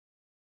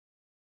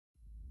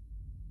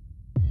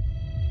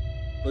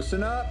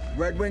Listen up,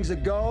 Red Wings a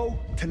go,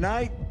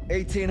 tonight,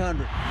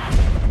 1800.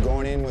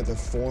 Going in with a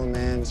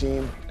four-man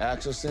team,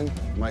 Axelson,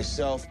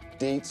 myself,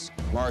 Dietz,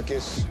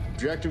 Marcus.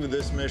 Objective of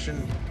this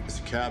mission is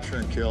to capture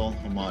and kill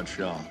Admad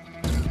Shad.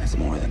 That's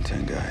more than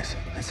 10 guys.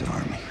 That's an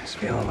army. It's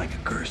feeling like a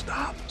cursed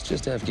op. It's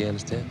just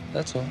Afghanistan,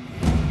 that's all.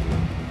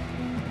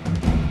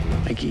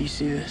 Mikey, you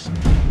see this?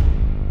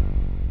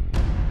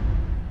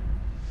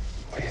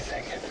 What are you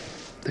thinking?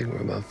 I think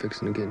we're about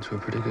fixing to get into a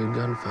pretty good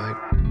gunfight.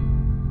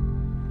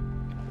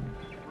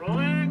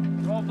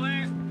 Rolling. Roll,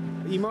 please.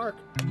 E-Mark,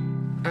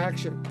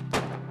 action.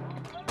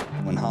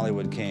 When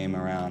Hollywood came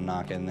around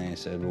knocking, they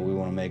said, well, we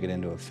want to make it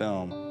into a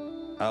film.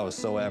 I was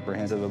so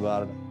apprehensive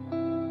about it.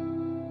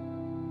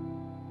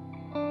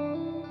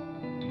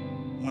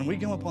 When we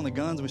come up on the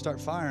guns and we start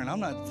firing, I'm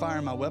not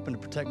firing my weapon to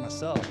protect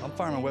myself. I'm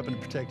firing my weapon to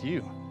protect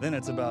you. Then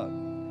it's about,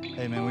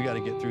 hey, man, we got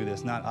to get through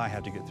this, not I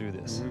have to get through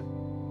this.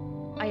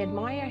 I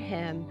admire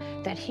him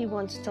that he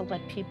wants to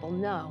let people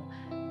know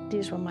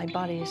these were my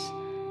buddies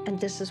and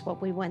this is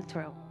what we went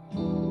through.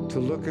 To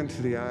look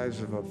into the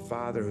eyes of a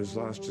father who's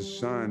lost his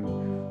son,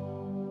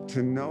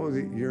 to know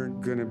that you're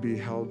going to be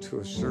held to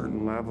a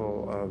certain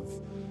level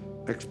of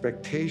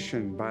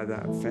expectation by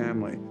that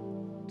family,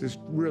 this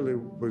really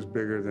was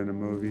bigger than a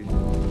movie.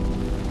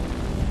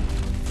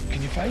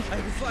 Can you fight? I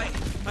can fight.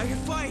 I can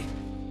fight.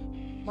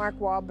 Mark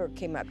Wahlberg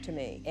came up to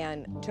me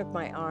and took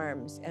my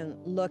arms and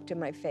looked in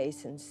my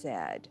face and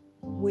said,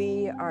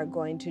 "We are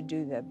going to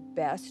do the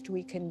best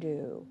we can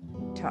do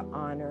to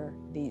honor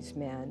these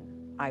men.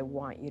 I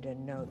want you to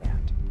know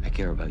that." I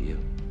care about you.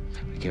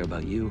 I care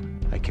about you.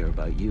 I care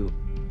about you.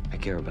 I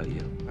care about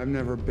you. I've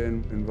never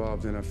been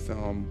involved in a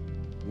film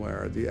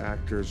where the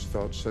actors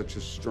felt such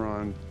a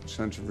strong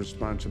sense of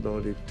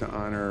responsibility to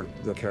honor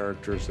the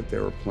characters that they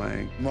were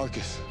playing.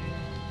 Marcus,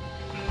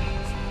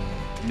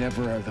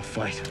 never are the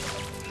fight.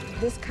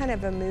 This kind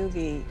of a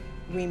movie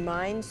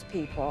reminds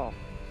people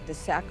the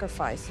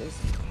sacrifices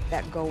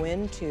that go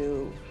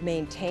into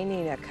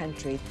maintaining a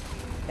country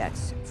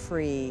that's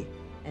free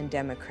and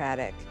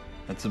democratic.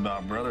 It's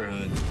about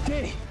brotherhood.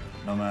 Danny!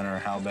 No matter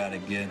how bad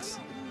it gets,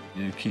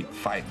 you keep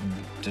fighting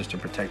just to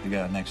protect the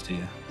guy next to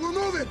you. We're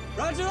moving!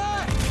 Roger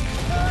that!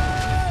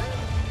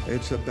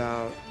 It's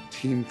about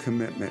team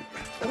commitment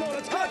Come on,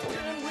 let's go!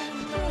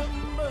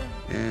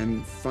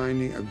 and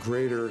finding a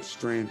greater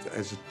strength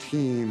as a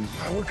team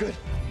We're good.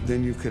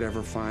 than you could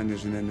ever find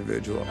as an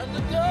individual.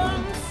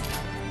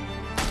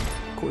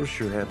 Of course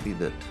you're happy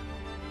that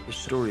the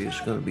story is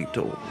going to be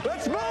told.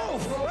 Let's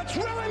move! Let's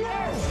really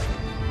move!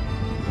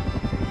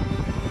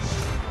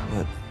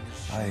 But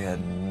I had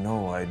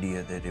no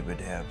idea that it would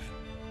have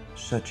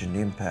such an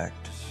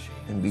impact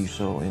and be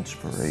so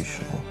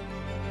inspirational.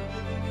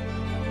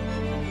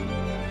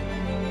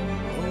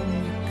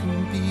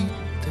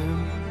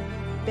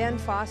 Ben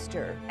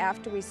Foster,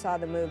 after we saw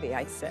the movie,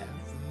 I said,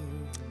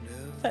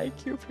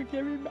 Thank you for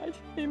giving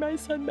my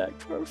son back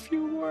for a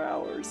few more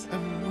hours.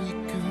 And we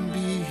can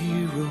be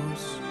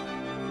heroes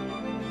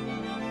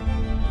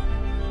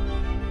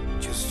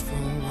just for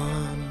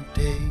one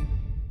day.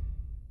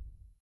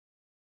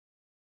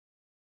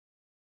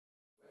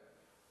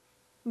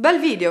 Bel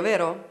video,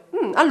 vero?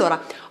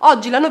 Allora,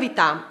 oggi la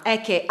novità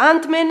è che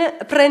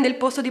Ant-Man prende il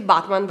posto di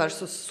Batman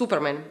vs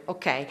Superman,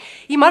 ok?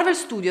 I Marvel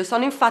Studios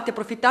hanno infatti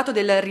approfittato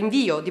del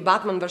rinvio di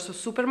Batman vs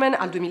Superman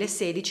al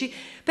 2016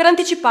 per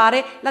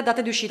anticipare la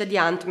data di uscita di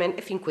Ant-Man,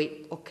 e fin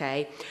qui,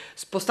 ok?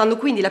 Spostando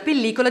quindi la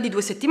pellicola di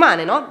 2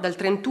 settimane, no? Dal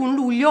 31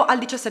 luglio al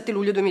 17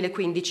 luglio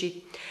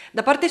 2015.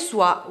 Da parte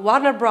sua,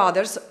 Warner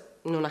Brothers,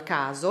 non a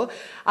caso,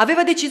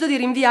 aveva deciso di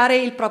rinviare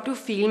il proprio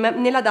film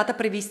nella data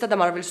prevista da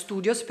Marvel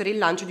Studios per il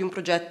lancio di un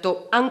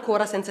progetto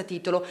ancora senza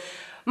titolo,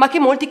 ma che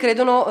molti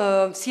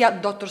credono sia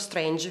Doctor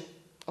Strange.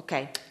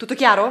 Ok, tutto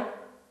chiaro?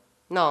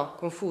 No,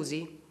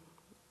 confusi?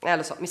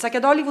 Lo so, mi sa che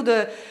ad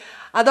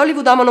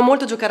Hollywood amano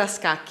molto giocare a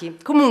scacchi.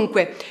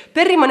 Comunque,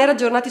 per rimanere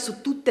aggiornati su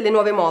tutte le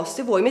nuove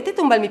mosse, voi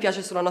mettete un bel mi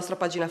piace sulla nostra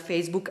pagina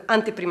Facebook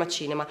Anteprima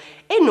Cinema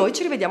e noi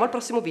ci rivediamo al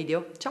prossimo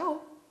video. Ciao!